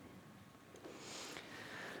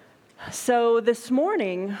So this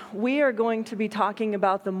morning, we are going to be talking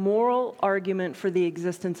about the moral argument for the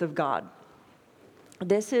existence of God.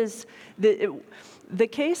 This is the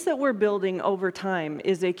case that we're building over time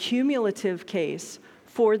is a cumulative case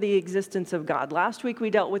for the existence of God. Last week we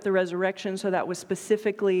dealt with the resurrection, so that was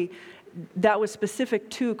specific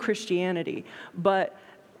to Christianity. But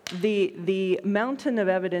the mountain of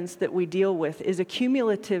evidence that we deal with is a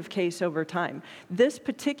cumulative case over time. This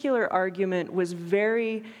particular argument was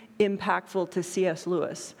very impactful to C.S.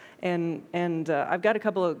 Lewis. And I've got a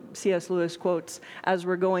couple of C.S. Lewis quotes as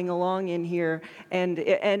we're going along in here. And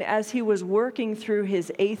as he was working through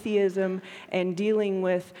his atheism and dealing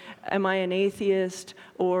with, am I an atheist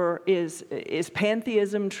or is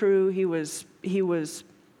pantheism true? He was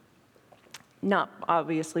not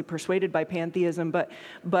obviously persuaded by pantheism,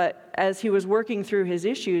 but as he was working through his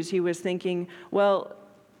issues, he was thinking, well,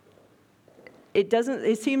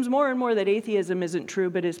 it seems more and more that atheism isn't true,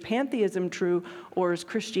 but is pantheism true or is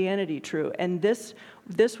Christianity true? And this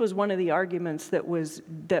was one of the arguments that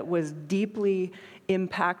was deeply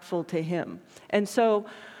impactful to him. And so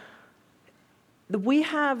we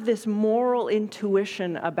have this moral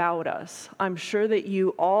intuition about us. I'm sure that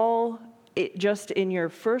you all, just in your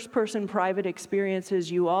first-person private experiences,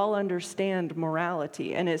 you all understand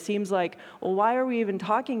morality. And it seems like, well, why are we even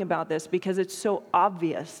talking about this? Because it's so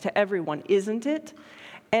obvious to everyone, isn't it?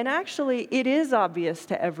 And actually, it is obvious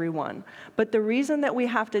to everyone. But the reason that we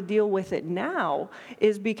have to deal with it now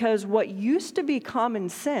is because what used to be common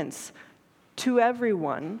sense to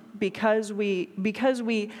everyone, because we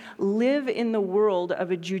live in the world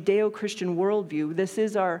of a Judeo-Christian worldview. This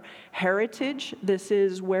is our heritage. This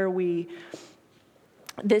is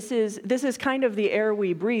kind of the air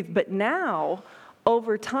we breathe. But now,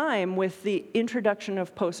 over time, with the introduction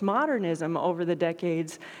of postmodernism over the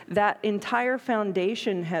decades, that entire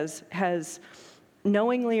foundation has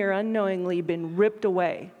knowingly or unknowingly been ripped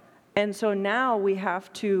away. And so now we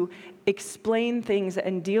have to explain things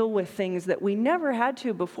and deal with things that we never had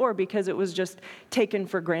to before because it was just taken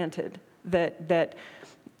for granted that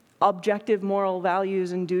objective moral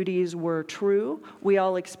values and duties were true. We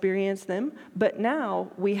all experienced them. But now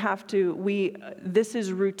this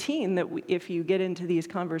is routine that if you get into these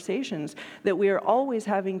conversations, that we are always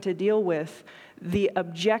having to deal with the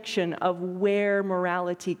objection of where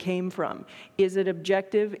morality came from. Is it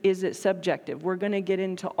objective? Is it subjective? We're going to get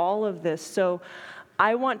into all of this. So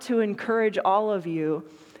I want to encourage all of you.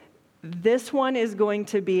 This one is going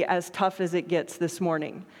to be as tough as it gets this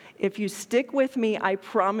morning. If you stick with me, I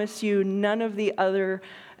promise you none of the other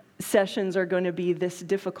sessions are going to be this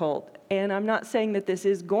difficult. And I'm not saying that this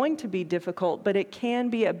is going to be difficult, but it can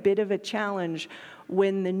be a bit of a challenge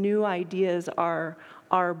when the new ideas are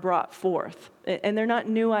brought forth. And they're not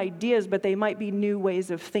new ideas, but they might be new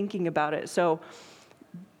ways of thinking about it. So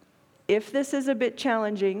if this is a bit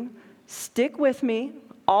challenging, stick with me.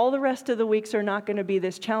 All the rest of the weeks are not going to be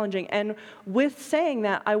this challenging. And with saying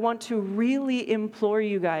that, I want to really implore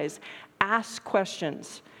you guys, ask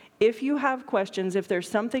questions. If you have questions, if there's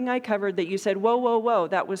something I covered that you said, whoa,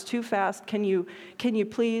 that was too fast, can you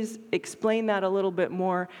please explain that a little bit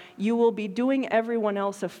more? You will be doing everyone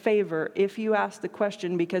else a favor if you ask the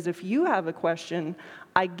question, because if you have a question,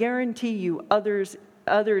 I guarantee you others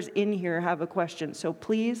in here have a question. So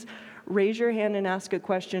please raise your hand and ask a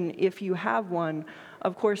question if you have one.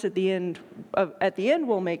 Of course, at the end,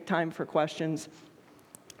 we'll make time for questions.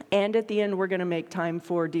 And at the end, we're going to make time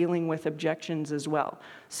for dealing with objections as well.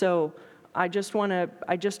 So I just want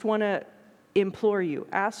to implore you,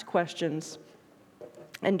 ask questions,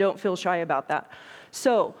 and don't feel shy about that.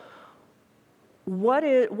 So what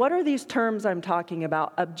are these terms I'm talking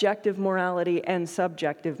about? Objective morality and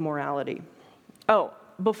subjective morality. Oh,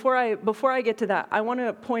 before I get to that, I want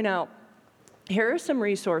to point out, here are some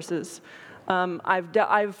resources. I've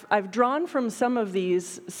drawn from some of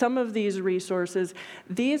these resources.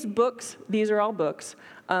 These books, these are all books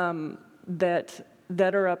that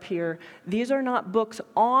are up here. These are not books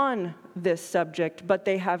on this subject, but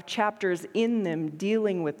they have chapters in them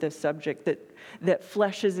dealing with this subject that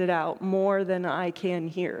fleshes it out more than I can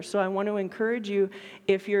here. So I want to encourage you,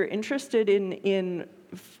 if you're interested in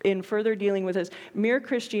further dealing with this. Mere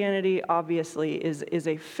Christianity, obviously, is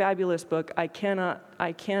a fabulous book. I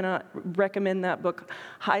cannot recommend that book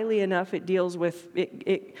highly enough. It deals with,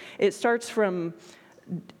 it starts from,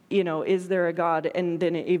 is there a God? And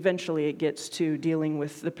then eventually it gets to dealing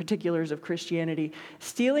with the particulars of Christianity.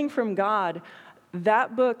 Stealing from God,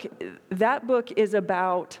 that book is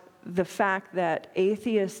about the fact that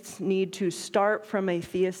atheists need to start from a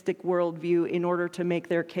theistic worldview in order to make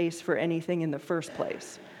their case for anything in the first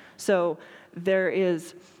place. So there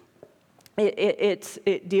is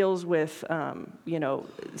it deals with,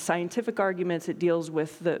 scientific arguments. It deals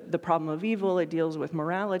with the problem of evil. It deals with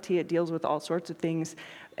morality. It deals with all sorts of things.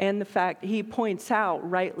 And the fact, he points out,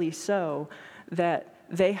 rightly so, that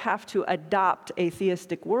they have to adopt a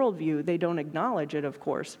theistic worldview. They don't acknowledge it, of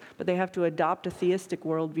course, but they have to adopt a theistic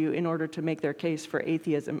worldview in order to make their case for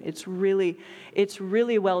atheism. It's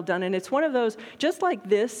really well done. And it's one of those, just like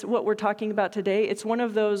this, what we're talking about today, it's one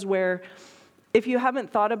of those where if you haven't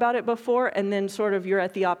thought about it before, and then sort of you're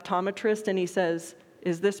at the optometrist and he says,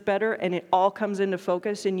 is this better? And it all comes into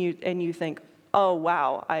focus and you think, oh,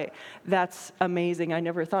 wow, that's amazing. I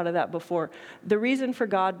never thought of that before. The Reason for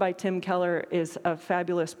God by Tim Keller is a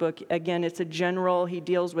fabulous book. Again, it's a general. He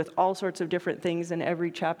deals with all sorts of different things in every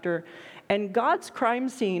chapter. And God's crime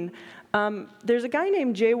scene, there's a guy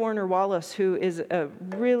named J. Warner Wallace who is a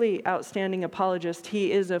really outstanding apologist.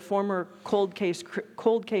 He is a former cold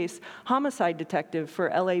case homicide detective for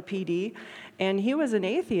LAPD. And he was an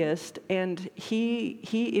atheist, and he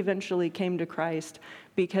eventually came to Christ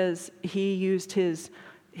because he used his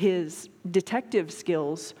detective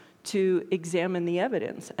skills to examine the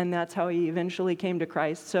evidence, and that's how he eventually came to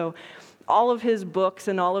Christ. So all of his books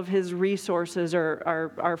and all of his resources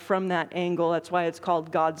are from that angle. That's why it's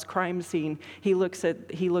called God's crime scene. He looks at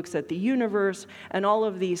the universe and all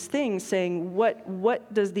of these things, saying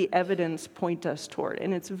what does the evidence point us toward?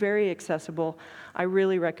 And it's very accessible. I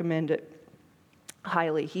really recommend it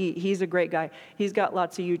highly. He's a great guy. He's got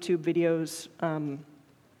lots of YouTube videos.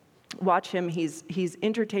 Watch him. He's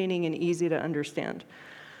entertaining and easy to understand.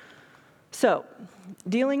 So,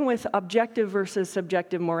 dealing with objective versus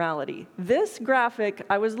subjective morality. This graphic,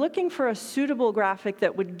 I was looking for a suitable graphic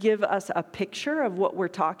that would give us a picture of what we're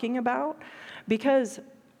talking about, because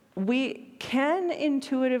we can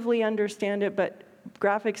intuitively understand it, but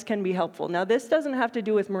graphics can be helpful. Now, this doesn't have to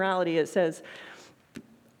do with morality. It says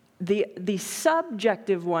the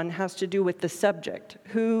subjective one has to do with the subject,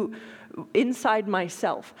 who inside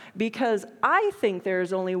myself, because I think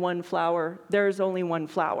there's only one flower, there's only one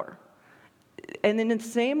flower. And in the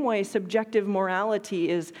same way, subjective morality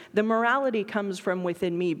is, the morality comes from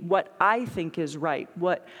within me, what I think is right,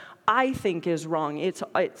 what I think is wrong. It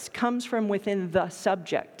comes from within the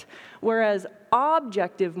subject. Whereas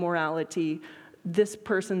objective morality, this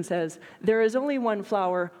person says, there is only one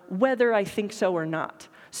flower, whether I think so or not.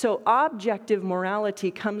 So objective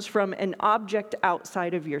morality comes from an object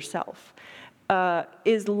outside of yourself.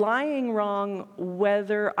 Is lying wrong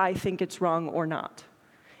whether I think it's wrong or not?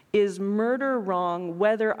 Is murder wrong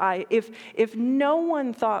whether if no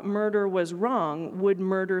one thought murder was wrong, would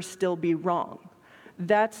murder still be wrong?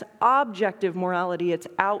 That's objective morality. It's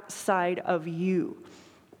outside of you.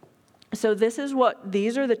 So these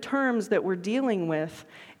are the terms that we're dealing with.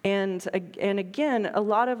 And again, a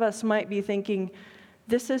lot of us might be thinking,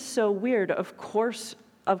 this is so weird. Of course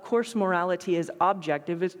morality is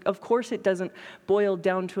objective. Of course it doesn't boil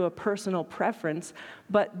down to a personal preference,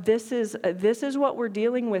 but this is what we're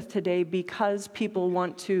dealing with today because people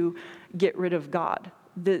want to get rid of God.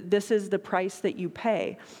 This is the price that you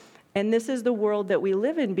pay. And this is the world that we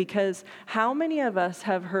live in, because how many of us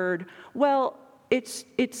have heard, well, it's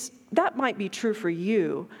that might be true for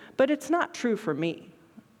you, but it's not true for me.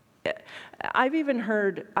 I've even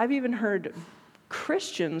heard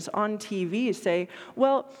Christians on TV say,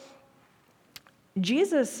 well,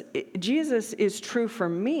 Jesus is true for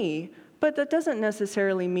me, but that doesn't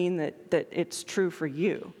necessarily mean that it's true for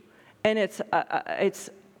you. And it's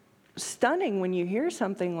stunning when you hear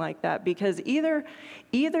something like that, because either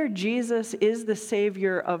Jesus is the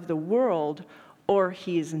Savior of the world or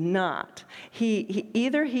he's not.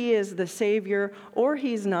 Either he is the Savior or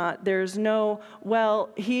he's not. There's no, well,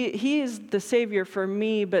 he is the Savior for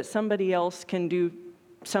me, but somebody else can do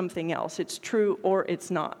something else. It's true or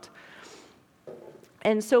it's not.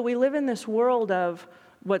 And so we live in this world of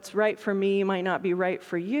what's right for me might not be right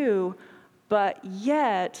for you, but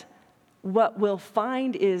yet what we'll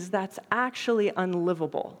find is that's actually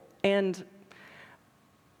unlivable. And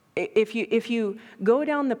if you go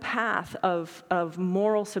down the path of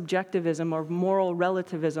moral subjectivism or moral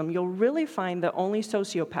relativism, you'll really find that only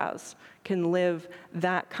sociopaths can live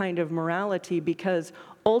that kind of morality, because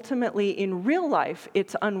ultimately in real life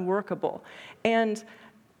it's unworkable. And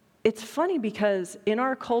it's funny because in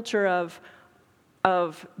our culture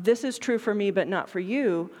of this is true for me but not for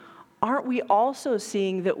you, aren't we also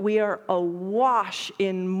seeing that we are awash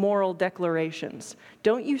in moral declarations?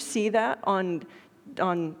 Don't you see that on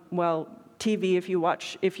TV, if you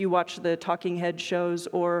watch the talking head shows,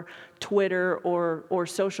 or Twitter, or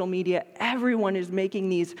social media? Everyone is making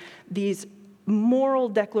these moral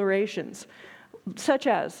declarations, such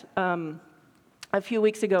as A few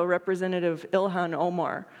weeks ago, Representative Ilhan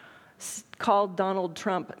Omar called Donald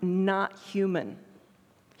Trump not human.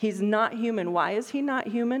 He's not human. Why is he not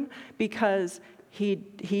human? Because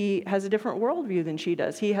he has a different worldview than she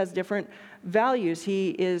does. He has different values. He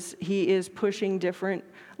is pushing different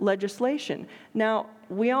legislation. Now,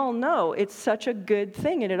 we all know it's such a good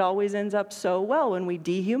thing, and it always ends up so well when we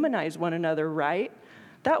dehumanize one another, right?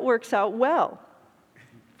 That works out well.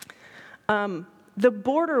 The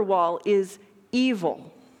border wall is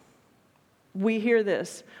evil. We hear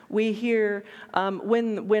this. We hear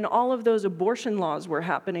when all of those abortion laws were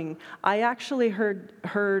happening, I actually heard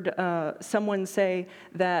someone say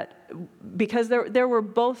that because there were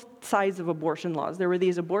both sides of abortion laws. There were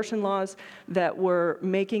these abortion laws that were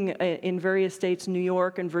making, in various states, New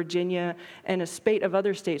York and Virginia, and a spate of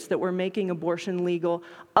other states that were making abortion legal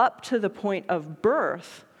up to the point of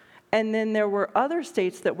birth. And then there were other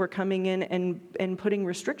states that were coming in and putting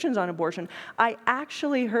restrictions on abortion. I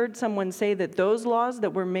actually heard someone say that those laws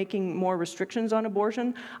that were making more restrictions on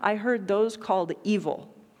abortion, I heard those called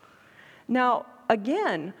evil. Now,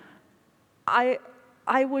 again, I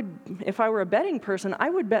would, if I were a betting person, I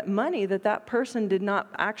would bet money that that person did not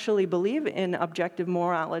actually believe in objective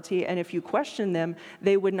morality, and if you question them,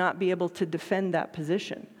 they would not be able to defend that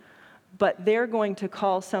position. But they're going to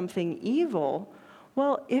call something evil.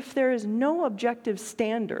 Well, if there is no objective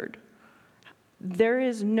standard, there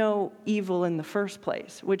is no evil in the first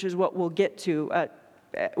place, which is what we'll get to. As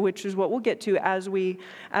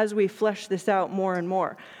we flesh this out more and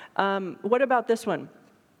more. What about this one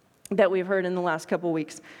that we've heard in the last couple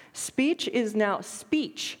weeks? Speech is now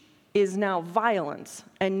violence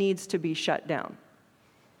and needs to be shut down.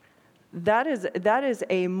 That is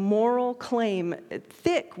a moral claim,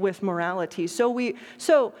 thick with morality. So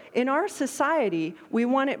in our society, we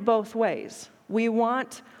want it both ways. I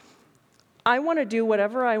want to do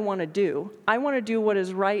whatever I want to do. I want to do what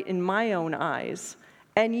is right in my own eyes.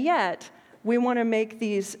 And yet, we want to make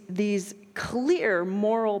these clear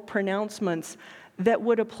moral pronouncements that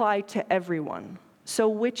would apply to everyone. So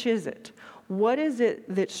which is it? What is it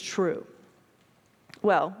that's true?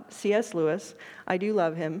 Well, C.S. Lewis, I do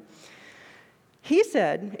love him. He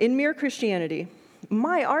said, in Mere Christianity,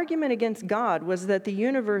 my argument against God was that the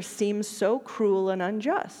universe seems so cruel and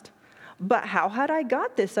unjust. But how had I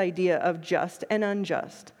got this idea of just and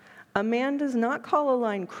unjust? A man does not call a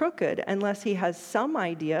line crooked unless he has some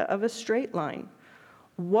idea of a straight line.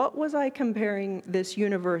 What was I comparing this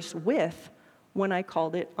universe with when I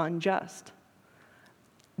called it unjust?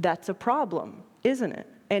 That's a problem, isn't it?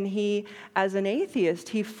 And he, as an atheist,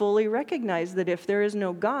 he fully recognized that if there is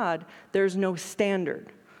no God, there's no standard.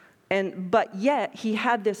 But yet, he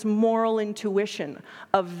had this moral intuition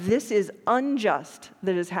of this is unjust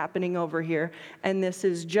that is happening over here, and this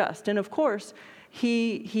is just. And of course,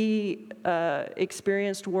 he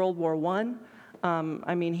experienced World War I.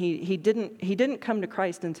 He didn't come to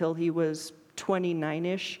Christ until he was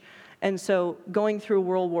 29-ish. And so going through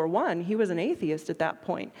World War I, he was an atheist at that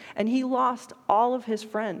point. And he lost all of his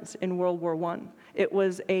friends in World War I. It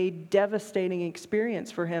was a devastating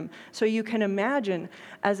experience for him. So you can imagine,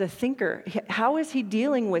 as a thinker, how is he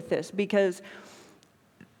dealing with this? Because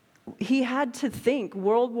he had to think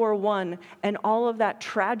World War I and all of that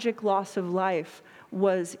tragic loss of life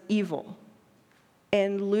was evil.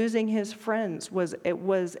 And losing his friends was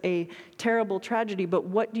a terrible tragedy. But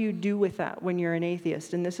what do you do with that when you're an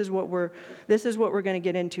atheist? And this is what we're going to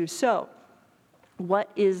get into. So, what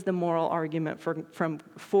is the moral argument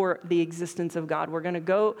for the existence of God? We're going to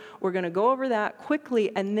go over that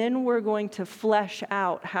quickly, and then we're going to flesh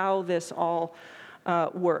out how this all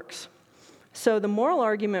works. So, the moral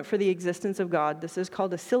argument for the existence of God. This is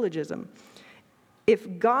called a syllogism.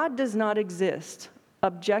 If God does not exist,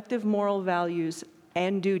 objective moral values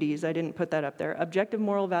and duties, I didn't put that up there, objective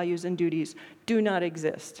moral values and duties do not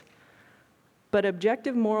exist. But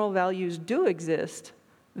objective moral values do exist,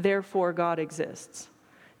 therefore God exists.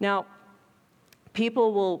 Now,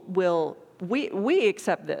 people we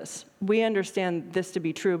accept this. We understand this to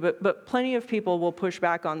be true, but plenty of people will push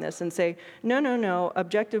back on this and say, no,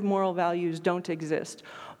 objective moral values don't exist.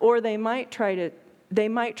 Or they might try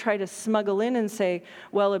to smuggle in and say,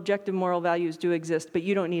 well, objective moral values do exist, but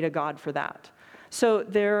you don't need a God for that. So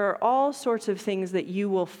there are all sorts of things that you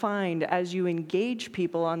will find as you engage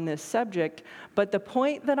people on this subject, but the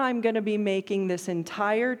point that I'm going to be making this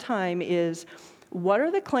entire time is, what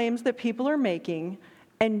are the claims that people are making,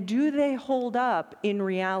 and do they hold up in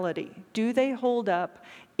reality? Do they hold up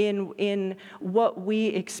in what we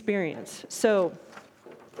experience? So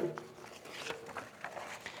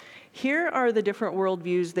here are the different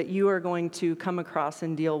worldviews that you are going to come across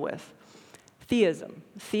and deal with. theism.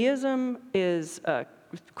 Theism is,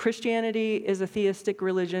 Christianity is a theistic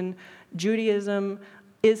religion, Judaism,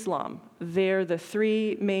 Islam. They're the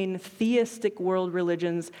three main theistic world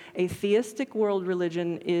religions. A theistic world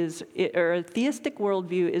religion or a theistic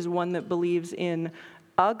worldview is one that believes in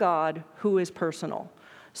a God who is personal.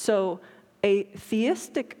 So a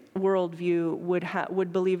theistic worldview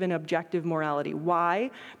would believe in objective morality.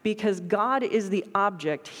 Why? Because God is the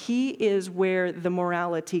object. He is where the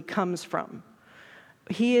morality comes from.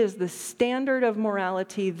 He is the standard of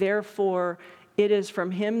morality, therefore it is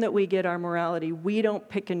from him that we get our morality. We don't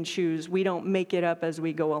pick and choose. We don't make it up as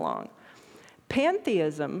we go along.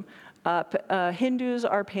 Pantheism, Hindus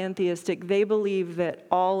are pantheistic. They believe that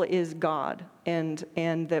all is God and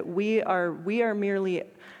that we are merely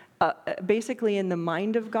basically in the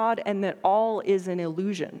mind of God and that all is an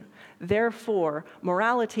illusion. Therefore,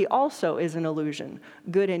 morality also is an illusion.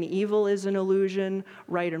 Good and evil is an illusion.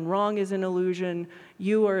 Right and wrong is an illusion.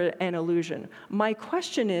 You are an illusion. My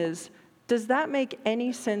question is, does that make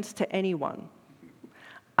any sense to anyone?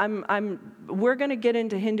 We're going to get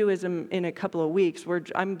into Hinduism in a couple of weeks.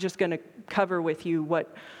 I'm just going to cover with you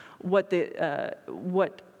what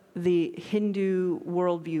the Hindu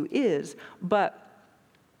worldview is. But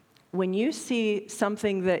when you see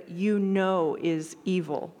something that you know is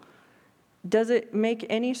evil, does it make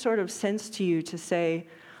any sort of sense to you to say,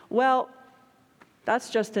 well, that's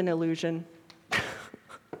just an illusion?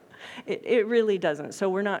 It really doesn't. So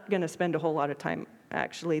we're not going to spend a whole lot of time.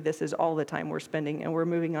 Actually, this is all the time we're spending, and we're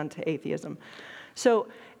moving on to atheism. So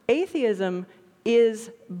atheism is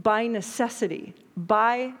by necessity,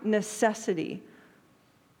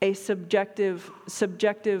 a subjective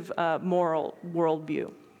moral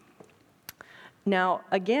worldview. Now,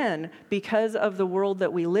 again, because of the world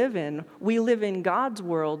that we live in God's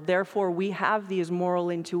world, therefore we have these moral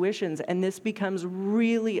intuitions, and this becomes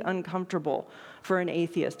really uncomfortable for an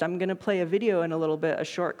atheist. I'm going to play a video in a little bit, a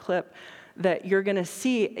short clip, that you're going to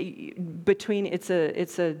see it's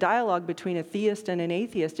a dialogue between a theist and an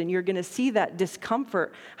atheist, and you're going to see that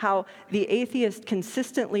discomfort, how the atheist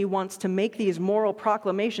consistently wants to make these moral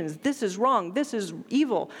proclamations. This is wrong, this is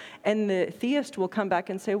evil. And the theist will come back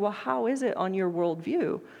and say, well, how is it on your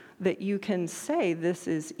worldview that you can say this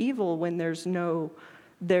is evil when there's no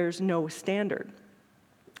standard?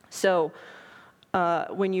 So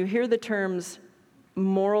when you hear the terms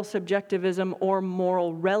moral subjectivism or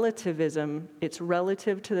moral relativism, it's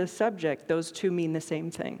relative to the subject. Those two mean the same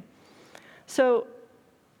thing. So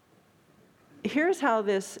here's how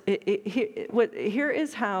here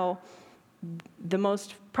is how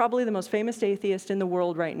probably the most famous atheist in the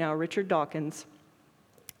world right now, Richard Dawkins.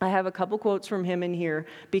 I have a couple quotes from him in here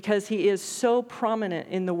because he is so prominent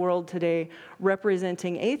in the world today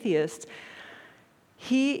representing atheists.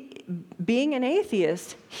 Being an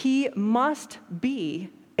atheist, he must be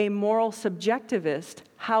a moral subjectivist.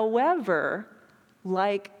 However,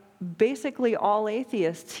 like basically all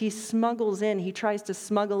atheists, he tries to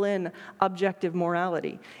smuggle in objective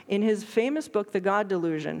morality. In his famous book, The God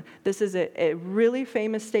Delusion, this is a really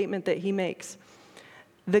famous statement that he makes.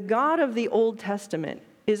 The God of the Old Testament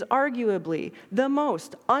is arguably the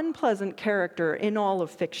most unpleasant character in all of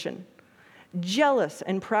fiction. Jealous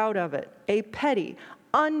and proud of it, a petty,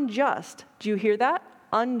 unjust, do you hear that?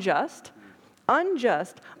 Unjust,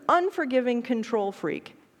 unforgiving control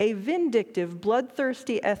freak, a vindictive,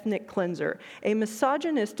 bloodthirsty ethnic cleanser, a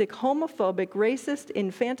misogynistic, homophobic, racist,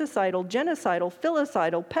 infanticidal, genocidal,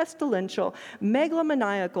 filicidal, pestilential,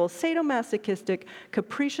 megalomaniacal, sadomasochistic,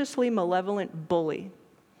 capriciously malevolent bully.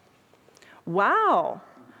 Wow,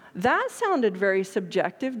 that sounded very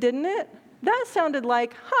subjective, didn't it? That sounded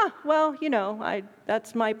like, well,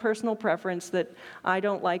 that's my personal preference that I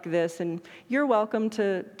don't like this, and you're welcome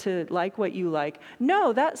to like what you like.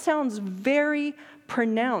 No, that sounds very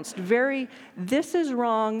pronounced, this is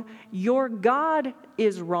wrong, your God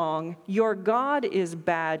is wrong, your God is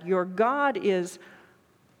bad, your God is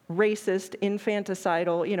racist,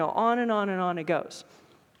 infanticidal, on and on and on it goes.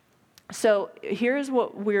 So here's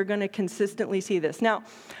what we're going to consistently see this. Now,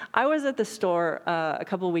 I was at the store a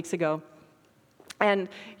couple of weeks ago, and,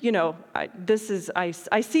 I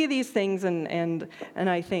see these things and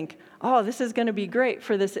I think, oh, this is going to be great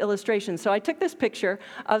for this illustration. So I took this picture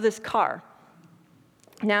of this car.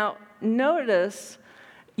 Now, notice,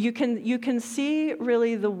 you can see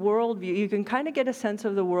really the worldview. You can kind of get a sense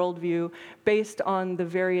of the worldview based on the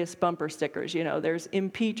various bumper stickers. There's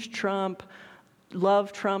impeach Trump,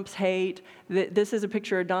 love Trump's hate. This is a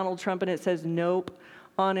picture of Donald Trump, and it says nope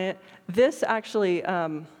on it. This actually...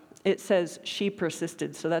 it says she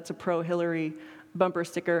persisted, so that's a pro-Hillary bumper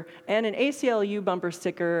sticker and an ACLU bumper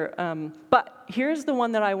sticker. But here's the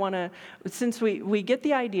one that I want to, since we get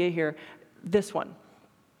the idea here, this one.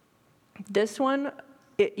 This one,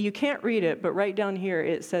 you can't read it, but right down here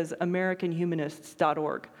it says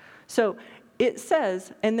AmericanHumanists.org. So it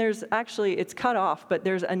says, and there's actually, it's cut off, but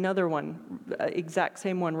there's another one, exact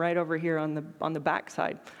same one right over here on the back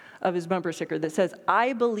side of his bumper sticker that says,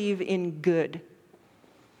 I believe in good.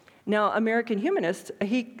 Now, American Humanists,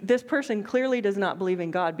 this person clearly does not believe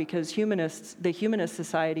in God, because the Humanist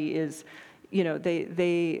Society is,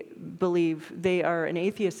 they believe they are an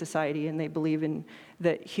atheist society, and they believe in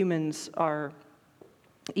that humans are,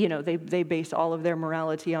 they base all of their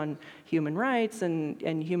morality on human rights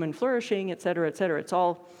and human flourishing, et cetera, et cetera. It's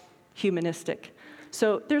all humanistic.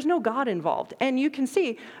 So there's no God involved. And you can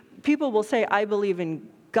see, people will say, I believe in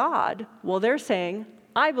God. Well, they're saying,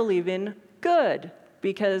 I believe in good.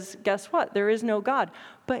 Because guess what? There is no God.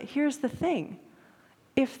 But here's the thing.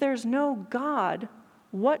 If there's no God,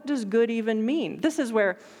 what does good even mean? This is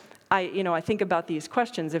where I think about these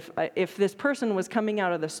questions. If this person was coming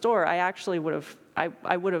out of the store, I actually would have,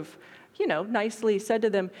 nicely said to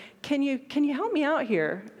them, can you help me out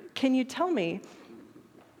here? Can you tell me,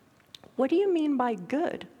 what do you mean by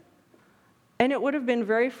good? And it would have been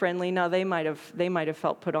very friendly. Now, they might have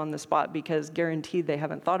felt put on the spot, because guaranteed they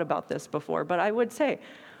haven't thought about this before. But I would say,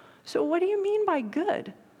 so what do you mean by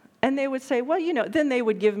good? And they would say, well, then they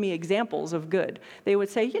would give me examples of good. They would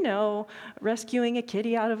say, rescuing a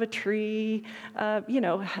kitty out of a tree,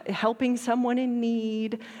 helping someone in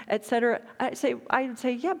need, et cetera. I'd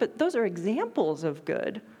say, yeah, but those are examples of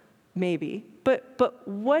good, maybe. But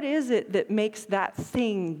what is it that makes that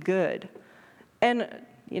thing good? And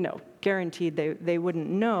guaranteed they wouldn't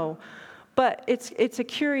know. But it's a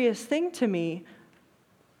curious thing to me.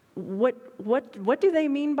 What do they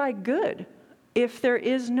mean by good? If there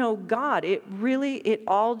is no God,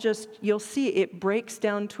 you'll see it breaks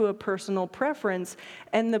down to a personal preference.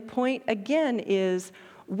 And the point, again, is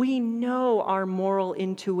we know our moral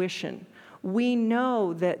intuition. We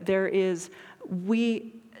know that there is a right.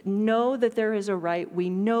 We know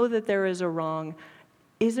that there is a wrong.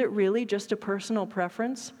 Is it really just a personal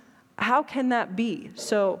preference? How can that be?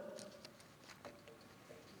 So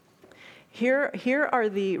here are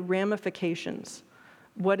the ramifications.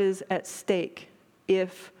 What is at stake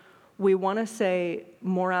if we want to say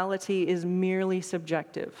morality is merely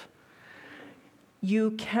subjective?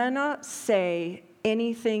 You cannot say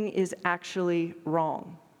anything is actually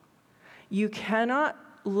wrong. You cannot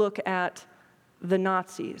look at the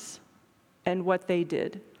Nazis and what they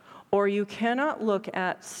did. Or you cannot look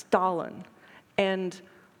at Stalin and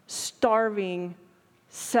starving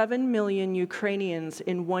 7 million Ukrainians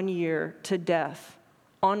in 1 year to death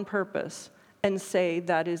on purpose and say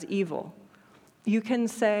that is evil. You can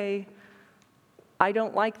say, I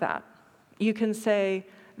don't like that. You can say,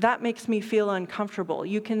 that makes me feel uncomfortable.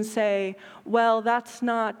 You can say, well, that's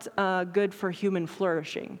not good for human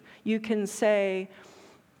flourishing. You can say,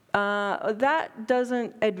 that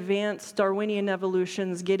doesn't advance Darwinian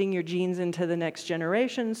evolution's getting your genes into the next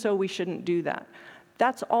generation, so we shouldn't do that.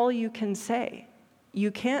 That's all you can say.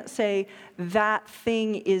 You can't say that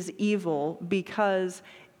thing is evil, because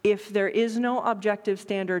if there is no objective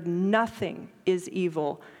standard, nothing is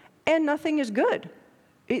evil and nothing is good.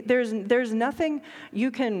 There's nothing you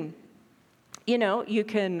can,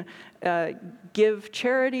 give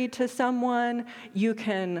charity to someone. You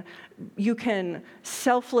can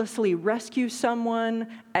selflessly rescue someone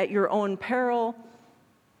at your own peril.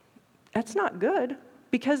 That's not good,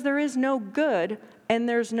 because there is no good and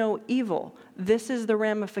there's no evil. This is the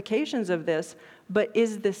ramifications of this, but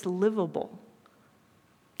is this livable?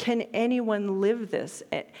 Can anyone live this?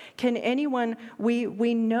 Can anyone, we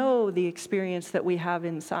know the experience that we have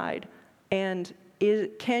inside, and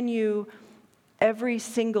can you every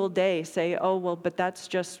single day say, oh, well, but that's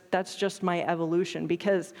just my evolution,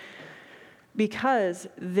 because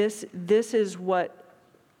this is what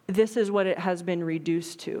it has been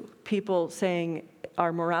reduced to. People saying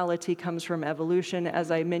our morality comes from evolution.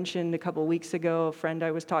 As I mentioned a couple weeks ago, a friend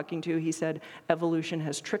I was talking to, he said evolution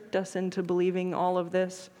has tricked us into believing all of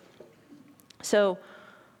this. So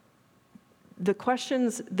the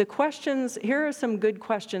questions, here are some good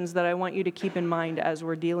questions that I want you to keep in mind as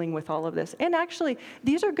we're dealing with all of this. And actually,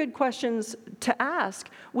 these are good questions to ask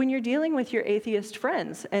when you're dealing with your atheist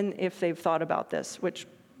friends, and if they've thought about this, which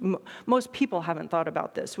most people haven't thought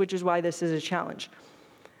about this, which is why this is a challenge.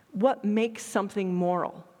 What makes something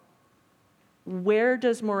moral? Where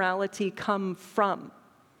does morality come from?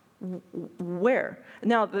 Where?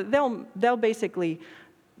 Now, they'll basically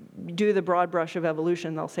do the broad brush of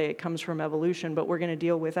evolution. They'll say it comes from evolution, but we're going to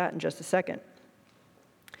deal with that in just a second.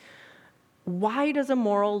 Why does a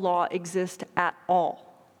moral law exist at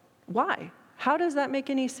all? Why? How does that make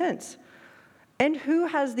any sense? And who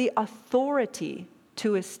has the authority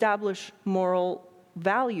to establish moral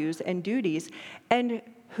values and duties? And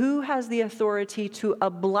who has the authority to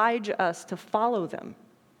oblige us to follow them?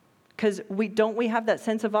 Because don't we have that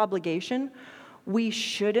sense of obligation? We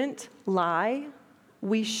shouldn't lie.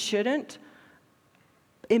 We shouldn't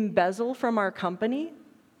embezzle from our company.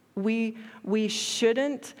 We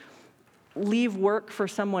shouldn't leave work for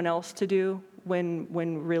someone else to do when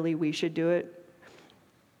really we should do it.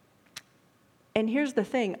 And here's the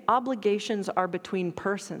thing, obligations are between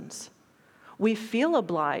persons. We feel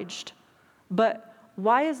obliged, but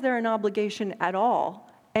why is there an obligation at all?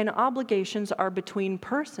 And obligations are between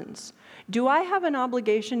persons. Do I have an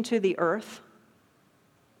obligation to the earth?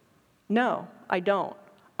 No, I don't.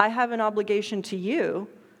 I have an obligation to you,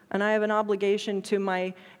 and I have an obligation to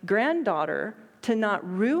my granddaughter to not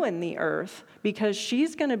ruin the earth because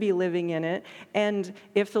she's going to be living in it. And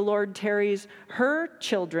if the Lord tarries, her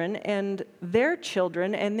children and their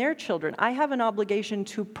children and their children. I have an obligation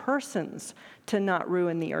to persons to not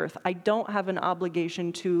ruin the earth. I don't have an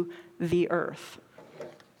obligation to the earth.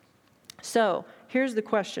 So here's the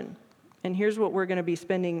question, and here's what we're going to be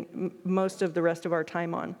spending most of the rest of our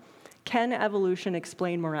time on. Can evolution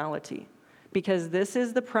explain morality? Because this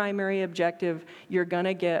is the primary objective you're going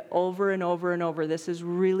to get over and over and over. This is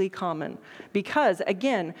really common. Because,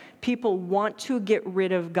 again, people want to get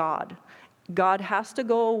rid of God. God has to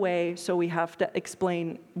go away, so we have to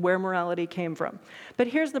explain where morality came from. But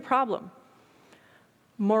here's the problem.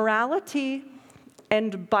 Morality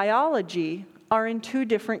and biology are in two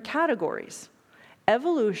different categories.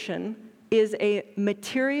 Evolution is a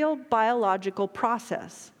material biological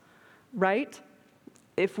process, right?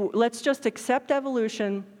 Let's just accept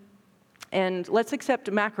evolution, and let's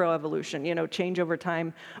accept macroevolution, change over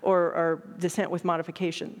time or descent with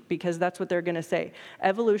modification, because that's what they're going to say.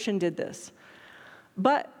 Evolution did this.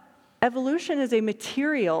 But evolution is a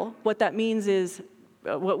material. What that means is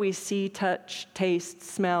what we see, touch, taste,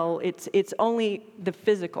 smell. It's only the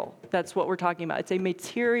physical. That's what we're talking about. It's a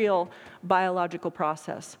material biological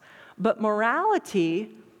process. But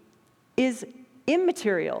morality is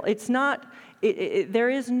immaterial. It's not.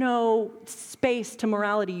 There is no space to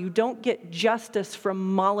morality. You don't get justice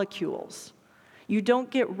from molecules. You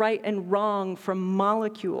don't get right and wrong from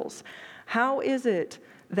molecules. How is it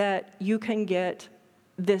that you can get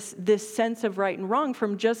this sense of right and wrong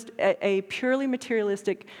from just a purely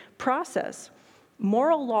materialistic process?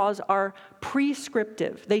 Moral laws are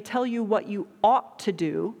prescriptive. They tell you what you ought to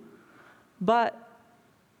do, but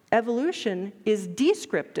evolution is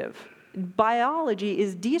descriptive. Biology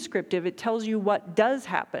is descriptive. It tells you what does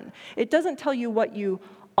happen. It doesn't tell you what you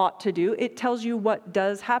ought to do. It tells you what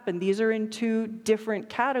does happen. These are in two different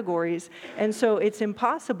categories. And so it's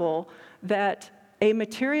impossible that a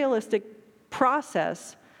materialistic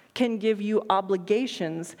process can give you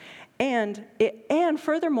obligations. And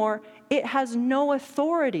furthermore, it has no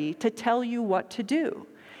authority to tell you what to do.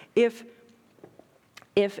 If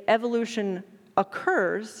evolution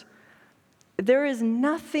occurs, there is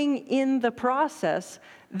nothing in the process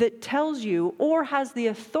that tells you or has the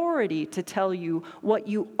authority to tell you what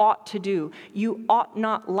you ought to do. You ought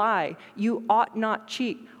not lie. You ought not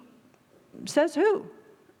cheat. Says who?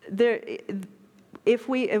 If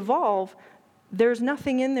we evolve, there's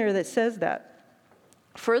nothing in there that says that.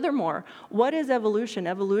 Furthermore, what is evolution?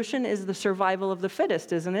 Evolution is the survival of the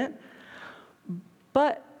fittest, isn't it?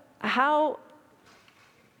 But how,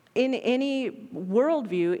 in any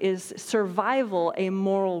worldview, is survival a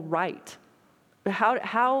moral right?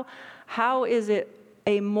 How is it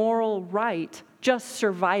a moral right just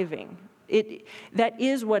surviving? That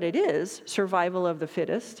is what it is, survival of the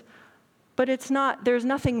fittest, but it's not. There's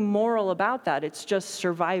nothing moral about that. It's just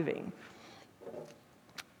surviving.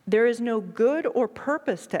 There is no good or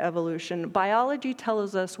purpose to evolution. Biology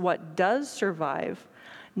tells us what does survive,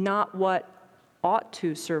 not what ought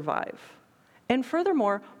to survive. And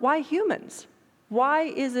furthermore, why humans? Why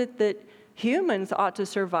is it that humans ought to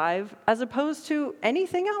survive as opposed to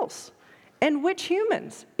anything else? And which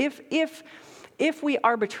humans? If we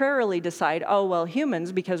arbitrarily decide, oh, well,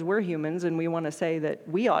 humans, because we're humans and we want to say that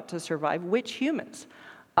we ought to survive, which humans?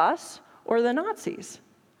 Us or the Nazis?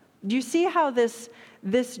 Do you see how this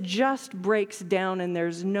just breaks down and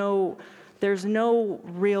there's no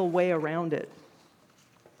real way around it?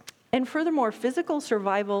 And furthermore, physical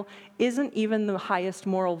survival isn't even the highest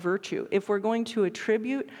moral virtue. If we're going to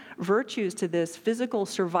attribute virtues to this, physical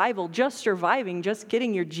survival, just surviving, just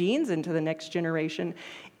getting your genes into the next generation,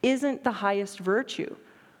 isn't the highest virtue.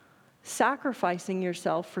 Sacrificing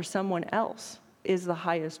yourself for someone else is the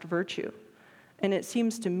highest virtue. And it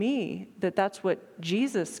seems to me that that's what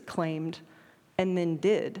Jesus claimed and then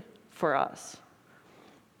did for us.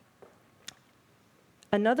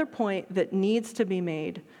 Another point that needs to be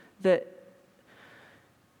made that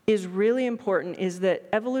is really important is that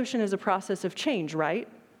evolution is a process of change, right?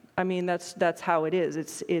 I mean, that's how it is.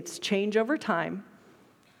 It's change over time.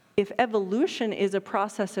 If evolution is a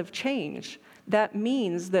process of change, that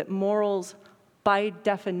means that morals, by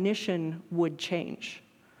definition, would change.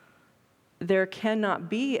 There cannot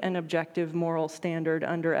be an objective moral standard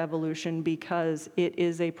under evolution because it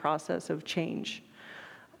is a process of change.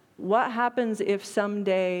 What happens if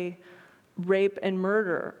someday rape and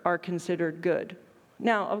murder are considered good?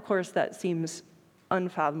 Now, of course, that seems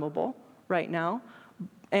unfathomable right now,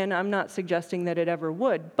 and I'm not suggesting that it ever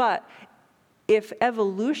would, but if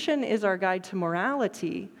evolution is our guide to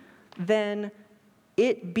morality, then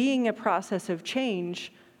it being a process of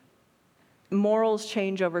change, morals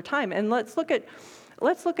change over time. And let's look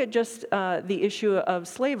at just the issue of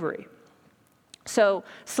slavery. So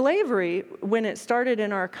slavery, when it started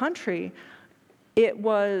in our country, it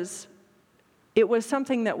was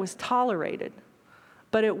something that was tolerated,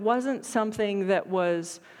 but it wasn't something that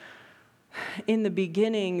was, in the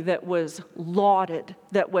beginning, that was lauded,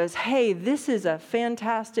 that was, hey, this is a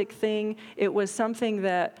fantastic thing. It was something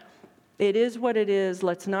that, it is what it is,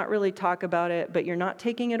 let's not really talk about it, but you're not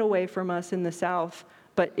taking it away from us in the South,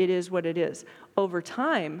 but it is what it is. Over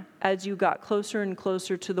time, as you got closer and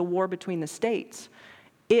closer to the war between the states,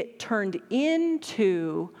 it turned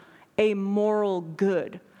into a moral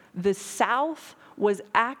good. The South was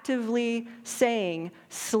actively saying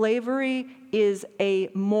slavery is a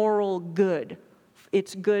moral good.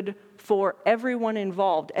 It's good for everyone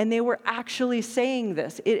involved. And they were actually saying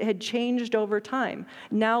this. It had changed over time.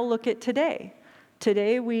 Now look at today.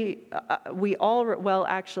 Today we all, well,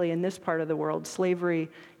 actually in this part of the world, slavery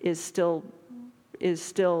is still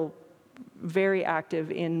very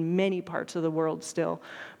active in many parts of the world still.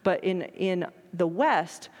 But in the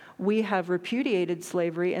West, we have repudiated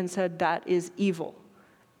slavery and said that is evil.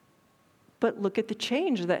 But look at the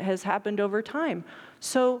change that has happened over time.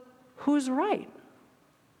 So who's right?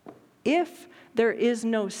 If there is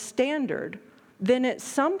no standard, then at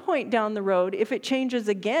some point down the road, if it changes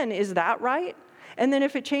again, is that right? And then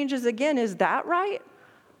if it changes again, is that right?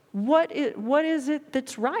 What is it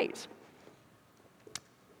that's right?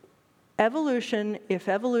 Evolution, if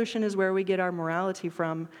evolution is where we get our morality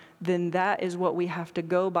from, then that is what we have to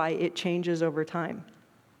go by. It changes over time.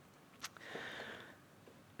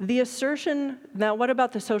 The assertion, now what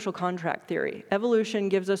about the social contract theory? Evolution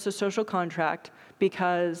gives us a social contract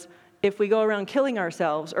because if we go around killing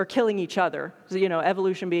ourselves or killing each other,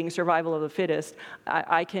 evolution being survival of the fittest,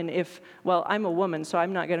 I'm a woman, so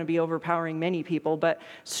I'm not going to be overpowering many people, but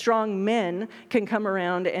strong men can come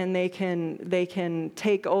around and they can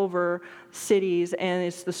take over cities, and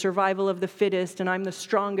it's the survival of the fittest, and I'm the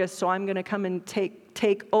strongest, so I'm going to come and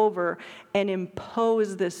take over and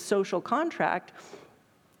impose this social contract.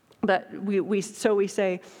 But we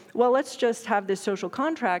say, well, let's just have this social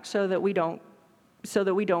contract so that we don't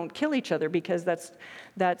kill each other, because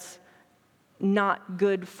that's not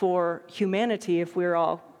good for humanity if we're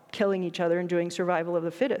all killing each other and doing survival of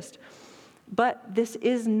the fittest. But this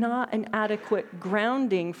is not an adequate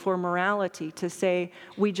grounding for morality to say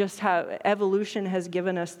we just have, evolution has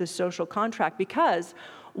given us this social contract, because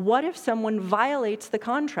what if someone violates the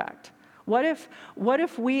contract? What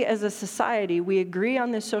if we as a society, we agree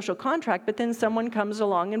on this social contract, but then someone comes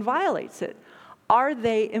along and violates it? Are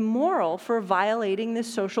they immoral for violating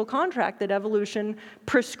this social contract that evolution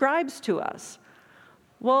prescribes to us?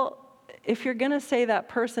 Well, if you're going to say that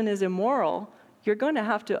person is immoral, you're going to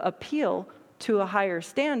have to appeal to a higher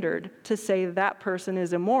standard to say that person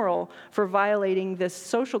is immoral for violating this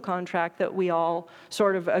social contract that we all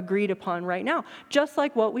sort of agreed upon right now. Just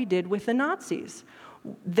like what we did with the Nazis.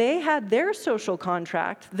 They had their social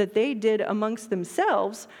contract that they did amongst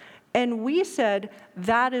themselves, and we said,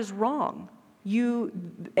 that is wrong.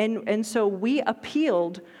 And so we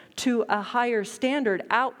appealed to a higher standard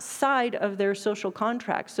outside of their social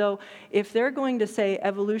contract. So if they're going to say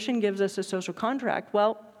evolution gives us a social contract,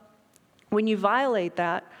 well, when you violate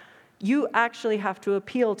that, you actually have to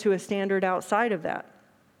appeal to a standard outside of that.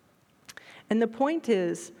 And the point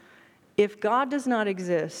is, if God does not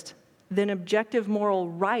exist, then objective moral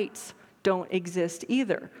rights don't exist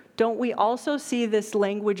either. Don't we also see this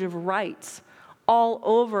language of rights all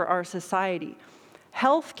over our society?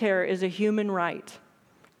 Healthcare is a human right.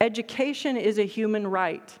 Education is a human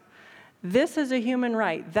right. This is a human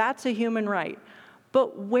right. That's a human right.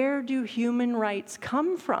 But where do human rights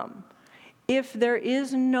come from? if there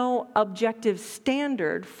is no objective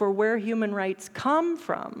standard for where human rights come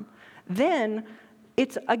from, then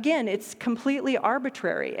it's completely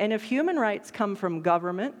arbitrary. And if human rights come from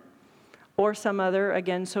government or some other,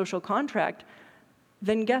 again, social contract,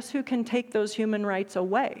 then guess who can take those human rights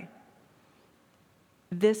away?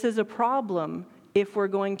 This is a problem if we're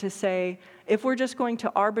just going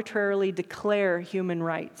to arbitrarily declare human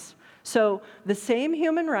rights. So the same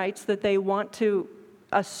human rights that they want to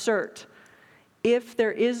assert, if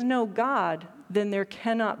there is no God, then there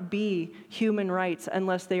cannot be human rights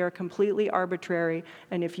unless they are completely arbitrary.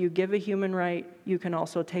 And if you give a human right, you can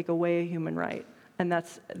also take away a human right. And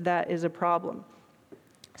that is a problem.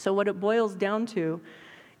 So what it boils down to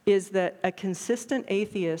is that a consistent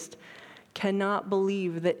atheist cannot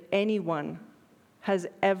believe that anyone has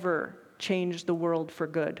ever changed the world for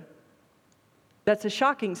good. That's a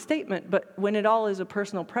shocking statement, but when it all is a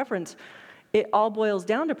personal preference, it all boils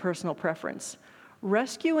down to personal preference.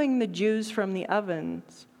 Rescuing the Jews from the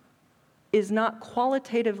ovens is not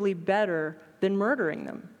qualitatively better than murdering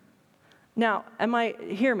them. Now,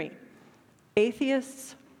 hear me.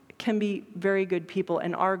 Atheists can be very good people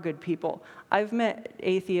and are good people. I've met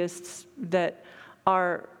atheists that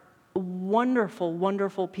are wonderful,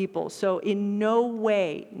 wonderful people. So in no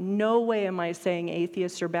way am I saying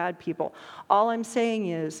atheists are bad people. All I'm saying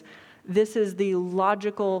is this is the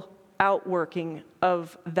logical outworking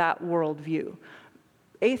of that worldview.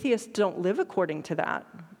 Atheists don't live according to that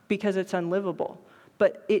because it's unlivable.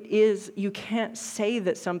 But you can't say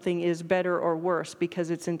that something is better or worse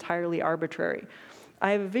because it's entirely arbitrary.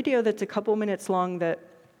 I have a video that's a couple minutes long that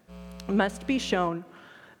must be shown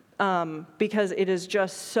because it is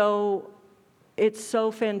just it's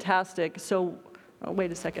so fantastic. So,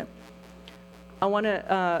 wait a second. I want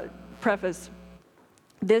to preface.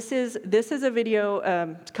 This is a video,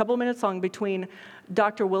 a couple minutes long, between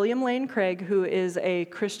Dr. William Lane Craig, who is a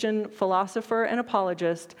Christian philosopher and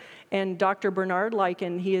apologist, and Dr. Bernard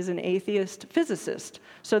Lycan. He is an atheist physicist.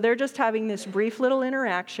 So they're just having this brief little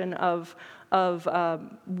interaction of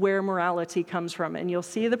where morality comes from. And you'll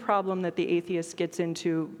see the problem that the atheist gets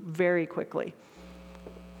into very quickly.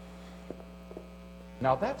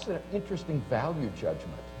 Now, that's an interesting value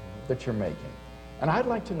judgment that you're making. And I'd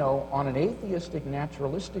like to know, on an atheistic,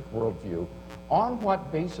 naturalistic worldview, on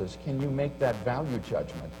what basis can you make that value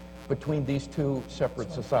judgment between these two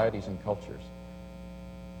separate societies and cultures?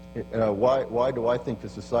 Why do I think the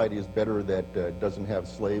society is better that doesn't have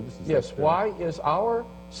slaves? Yes, why is our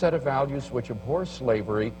set of values which abhor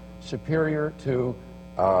slavery superior to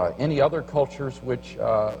any other cultures which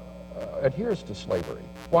adheres to slavery?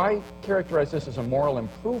 Why characterize this as a moral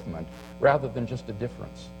improvement rather than just a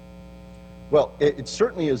difference? Well, it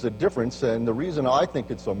certainly is a difference, and the reason I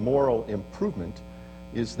think it's a moral improvement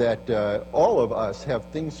is that all of us have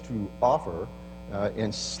things to offer,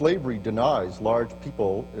 and slavery denies large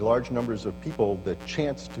numbers of people the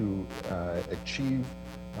chance to achieve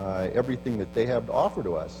everything that they have to offer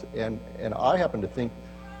to us. And I happen to think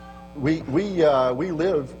we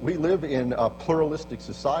live in a pluralistic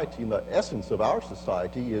society, and the essence of our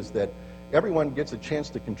society is that everyone gets a chance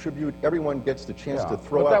to contribute. Everyone gets the chance to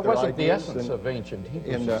throw out their ideas. But that wasn't the essence of ancient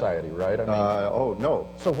Hebrew society, right? I mean, oh, no.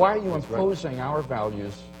 So why are you imposing our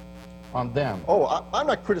values on them? Oh, I'm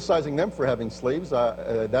not criticizing them for having slaves.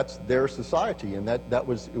 That's their society, and that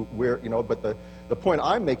was where, but the point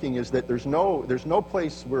I'm making is that there's no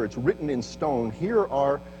place where it's written in stone, here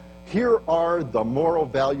are the moral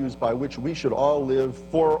values by which we should all live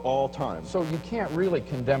for all time. So you can't really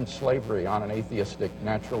condemn slavery on an atheistic,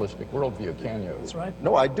 naturalistic worldview, can you? That's right.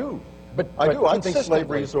 No, I do. I do. I think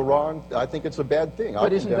slavery is wrong. I think it's a bad thing.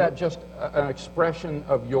 But isn't that just an expression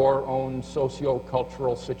of your own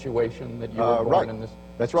socio-cultural situation that you were born in this?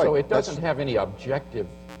 That's right. So it doesn't have any objective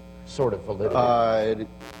sort of validity.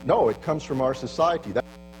 No, it comes from our society.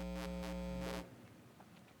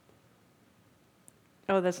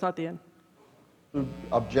 Oh, that's not the end.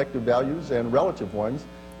 Objective values and relative ones.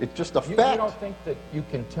 It's just a fact. You don't think that you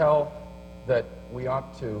can tell that we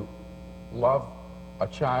ought to love a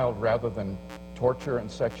child rather than torture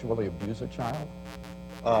and sexually abuse a child?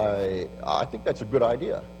 I think that's a good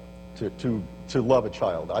idea, to love a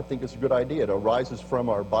child. I think it's a good idea. It arises from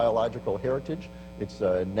our biological heritage. It's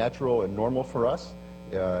natural and normal for us.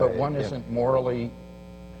 But one isn't morally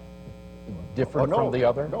different from the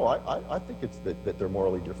other? No, I think it's that they're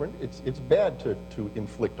morally different. It's bad to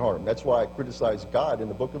inflict harm. That's why I criticize God in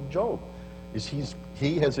the book of Job.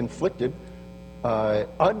 He has inflicted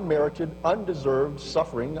unmerited, undeserved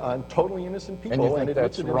suffering on totally innocent people. And you think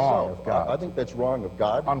that's wrong of God? I think that's wrong of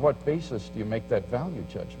God. On what basis do you make that value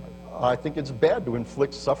judgment? I think it's bad to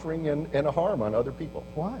inflict suffering and harm on other people.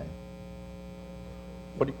 Why?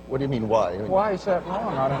 What do you mean, why? I mean, Why is that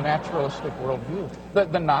wrong on a naturalistic worldview?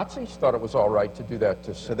 The Nazis thought it was all right to do that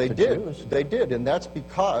to so they to did. Jews. They did, and that's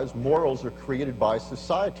because morals are created by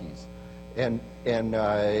societies. And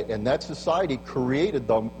that society created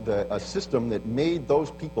a system that made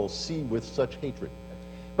those people see with such hatred.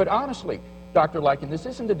 But honestly, Dr. Lycan, this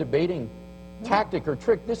isn't a debating tactic or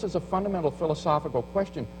trick. This is a fundamental philosophical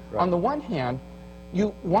question. Right. On the one hand,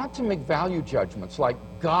 you want to make value judgments like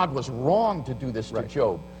God was wrong to do this to Right.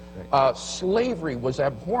 Job. Right. Slavery was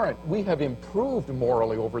abhorrent. We have improved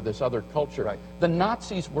morally over this other culture. Right. The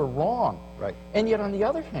Nazis were wrong. Right. And yet, on the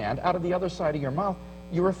other hand, out of the other side of your mouth,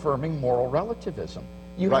 you're affirming moral relativism.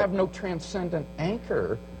 You Right. have no transcendent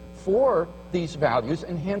anchor for these values,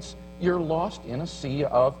 and hence you're lost in a sea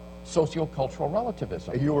of sociocultural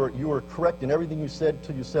relativism. You were correct in everything you said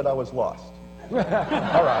till you said I was lost. All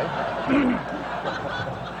right.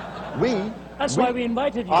 That's why we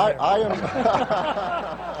invited you here. I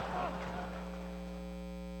am.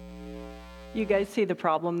 You guys see the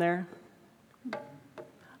problem there?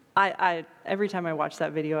 I every time I watch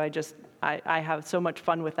that video, I have so much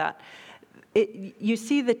fun with that. You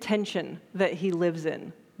see the tension that he lives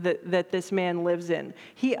in, that this man lives in.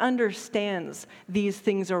 He understands these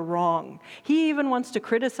things are wrong. He even wants to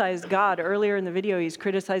criticize God. Earlier in the video, he's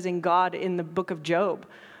criticizing God in the book of Job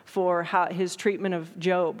for his treatment of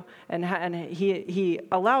Job. And he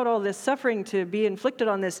allowed all this suffering to be inflicted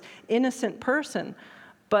on this innocent person.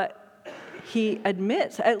 But he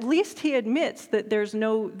admits, at least he admits, that there's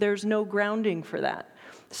no grounding for that.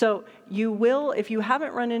 So you will, if you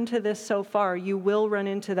haven't run into this so far, you will run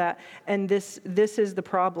into that, and this is the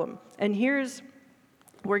problem. And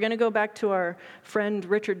we're going to go back to our friend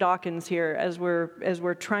Richard Dawkins here as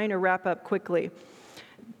we're trying to wrap up quickly.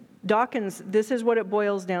 Dawkins, this is what it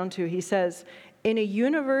boils down to. He says, in a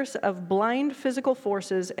universe of blind physical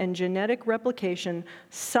forces and genetic replication,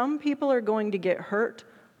 some people are going to get hurt,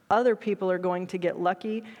 other people are going to get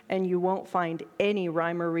lucky, and you won't find any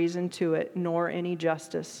rhyme or reason to it, nor any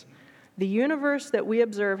justice. The universe that we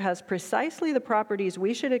observe has precisely the properties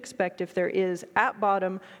we should expect if there is, at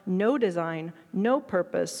bottom, no design, no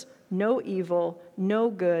purpose, no evil, no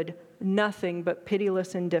good, nothing but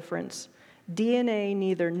pitiless indifference. DNA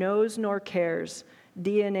neither knows nor cares.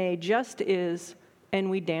 DNA just is, and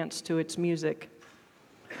we dance to its music.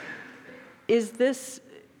 Is this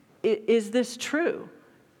true?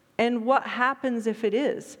 And what happens if it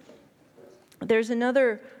is? There's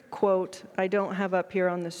another quote I don't have up here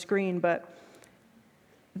on the screen, but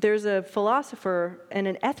there's a philosopher and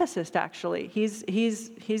an ethicist, actually.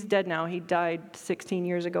 He's dead now. He died 16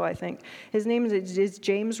 years ago, I think. His name is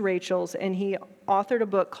James Rachels, and he authored a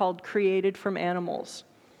book called Created from Animals.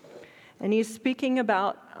 And he's speaking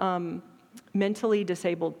about mentally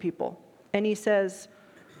disabled people. And he says,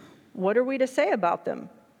 what are we to say about them?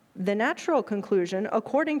 The natural conclusion,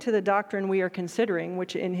 according to the doctrine we are considering,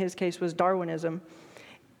 which in his case was Darwinism,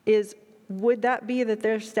 is would that be that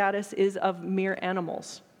their status is of mere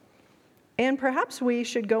animals? And perhaps we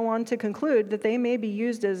should go on to conclude that they may be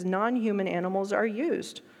used as non-human animals are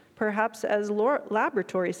used, perhaps as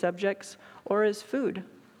laboratory subjects or as food.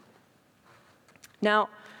 Now,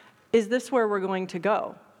 is this where we're going to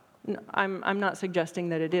go? I'm not suggesting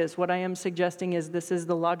that it is. What I am suggesting is this is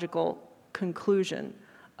the logical conclusion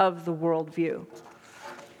of the worldview.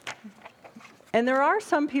 And there are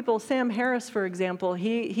some people, Sam Harris, for example,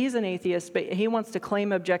 he's an atheist, but he wants to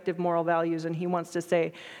claim objective moral values, and he wants to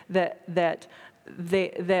say that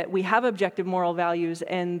we have objective moral values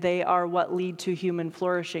and they are what lead to human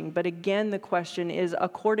flourishing. But again, the question is,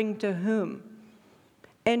 according to whom?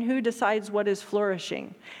 And who decides what is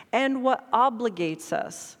flourishing? And what obligates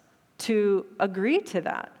us to agree to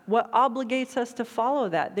that? What obligates us to follow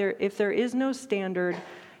that? If there is no standard,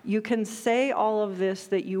 you can say all of this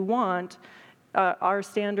that you want, our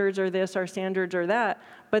standards are this, our standards are that,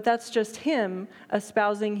 but that's just him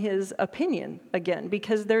espousing his opinion again,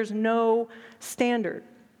 because there's no standard.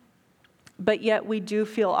 But yet we do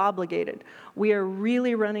feel obligated. We are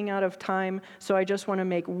really running out of time, so I just want to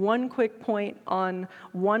make one quick point on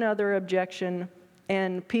one other objection.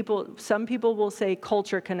 And some people will say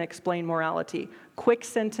culture can explain morality. Quick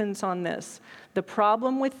sentence on this. The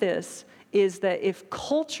problem with this is that if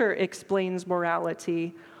culture explains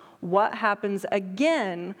morality, what happens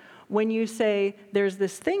again when you say there's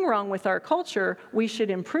this thing wrong with our culture, we should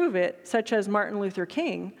improve it, such as Martin Luther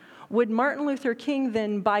King? Would Martin Luther King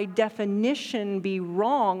then by definition be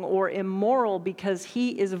wrong or immoral because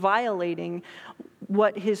he is violating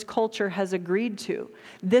what his culture has agreed to?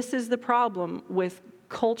 This is the problem with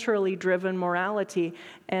culturally driven morality,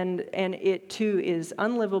 and it too is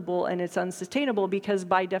unlivable and it's unsustainable because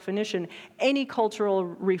by definition, any cultural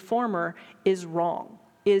reformer is wrong,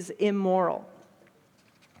 is immoral.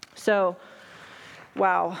 So,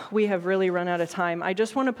 wow, we have really run out of time. I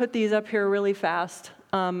just want to put these up here really fast,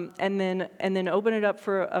 and then open it up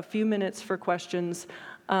for a few minutes for questions.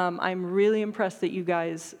 I'm really impressed that you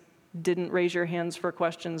guys didn't raise your hands for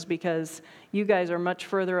questions because you guys are much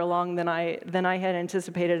further along than I had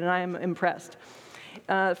anticipated, and I am impressed.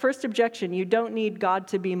 First objection, you don't need God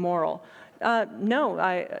to be moral. No,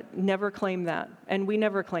 I never claim that, and we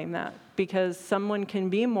never claim that, because someone can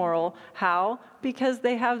be moral. How? Because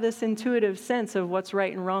they have this intuitive sense of what's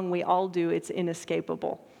right and wrong. We all do. It's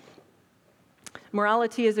inescapable.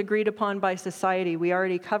 Morality is agreed upon by society. We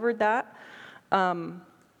already covered that.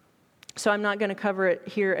 So I'm not going to cover it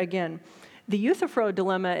here again. The Euthyphro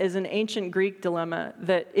dilemma is an ancient Greek dilemma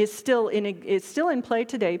that is still in play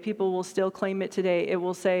today. People will still claim it today. It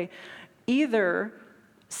will say either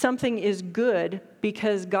something is good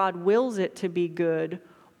because God wills it to be good,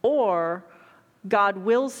 or God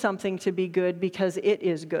wills something to be good because it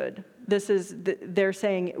is good. They're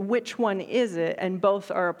saying, which one is it? And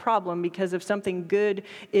both are a problem, because if something good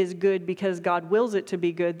is good because God wills it to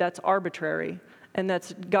be good, that's arbitrary. And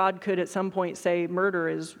God could at some point say murder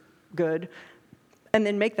is good and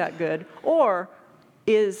then make that good. Or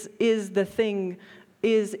is the thing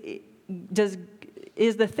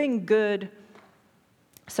good?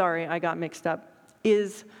 Sorry, I got mixed up.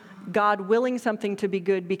 Is God willing something to be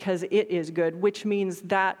good because it is good, which means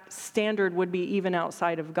that standard would be even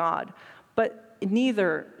outside of God. But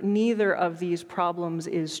neither of these problems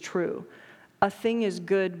is true. A thing is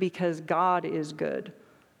good because God is good.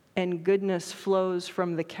 And goodness flows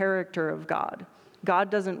from the character of God.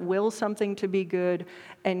 God doesn't will something to be good,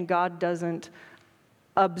 and God doesn't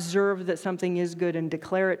observe that something is good and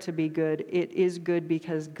declare it to be good. It is good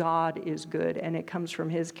because God is good, and it comes from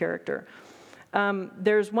his character.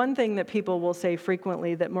 There's one thing that people will say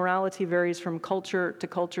frequently, that morality varies from culture to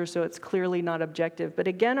culture, so it's clearly not objective. But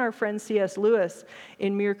again, our friend C.S. Lewis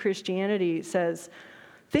in Mere Christianity says,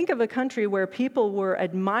 think of a country where people were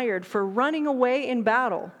admired for running away in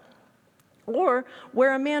battle, or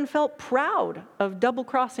where a man felt proud of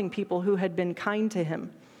double-crossing people who had been kind to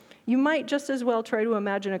him. You might just as well try to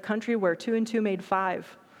imagine a country where 2 and 2 made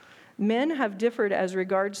 5. Men have differed as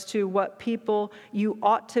regards to what people you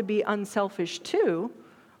ought to be unselfish to,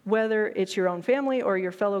 whether it's your own family or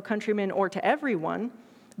your fellow countrymen or to everyone,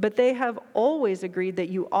 but they have always agreed that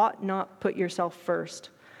you ought not put yourself first.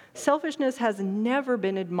 Selfishness has never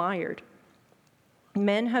been admired.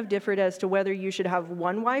 Men have differed as to whether you should have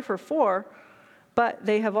 1 wife or 4, but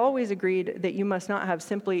they have always agreed that you must not have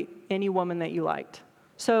simply any woman that you liked.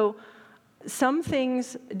 So some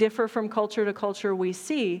things differ from culture to culture, we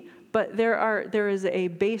see, but there is a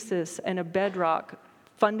basis and a bedrock,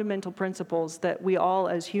 fundamental principles that we all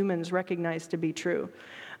as humans recognize to be true.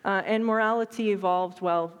 And morality evolved,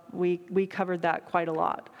 well, we covered that quite a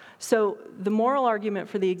lot. So the moral argument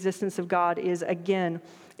for the existence of God is, again,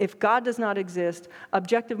 if God does not exist,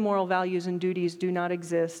 objective moral values and duties do not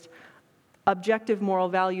exist. Objective moral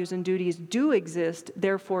values and duties do exist,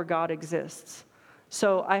 therefore God exists.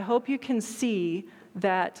 So I hope you can see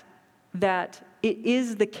that it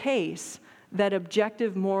is the case that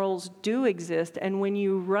objective morals do exist, and when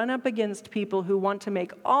you run up against people who want to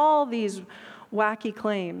make all these wacky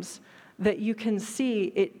claims, that you can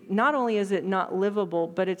see it, not only is it not livable,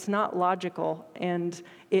 but it's not logical, and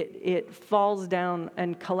it falls down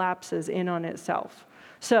and collapses in on itself.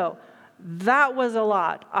 So that was a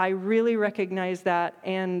lot. I really recognize that,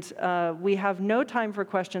 and we have no time for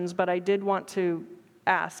questions, but I did want to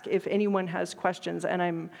ask if anyone has questions, and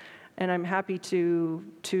I'm happy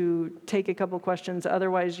to take a couple questions.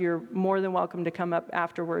 Otherwise, you're more than welcome to come up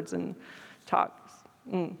afterwards and talk.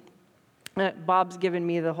 Bob's given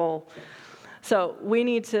me the whole. So we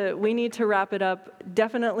need to wrap it up.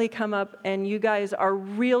 Definitely come up, and you guys are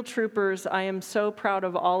real troopers. I am so proud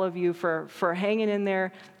of all of you for hanging in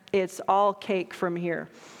there. It's all cake from here.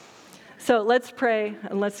 So let's pray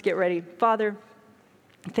and let's get ready. Father,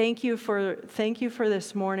 thank you for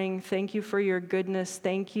this morning. Thank you for your goodness.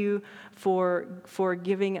 Thank you for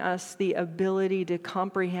giving us the ability to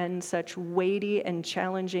comprehend such weighty and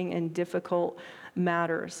challenging and difficult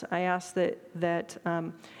matters. I ask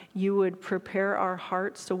that you would prepare our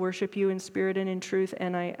hearts to worship you in spirit and in truth,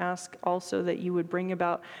 and I ask also that you would bring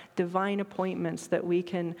about divine appointments, that we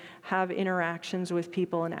can have interactions with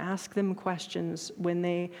people and ask them questions when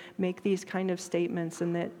they make these kind of statements,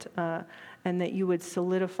 and that you would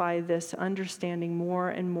solidify this understanding more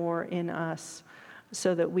and more in us.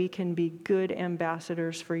 so that we can be good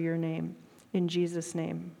ambassadors for your name. In Jesus'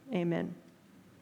 name, amen.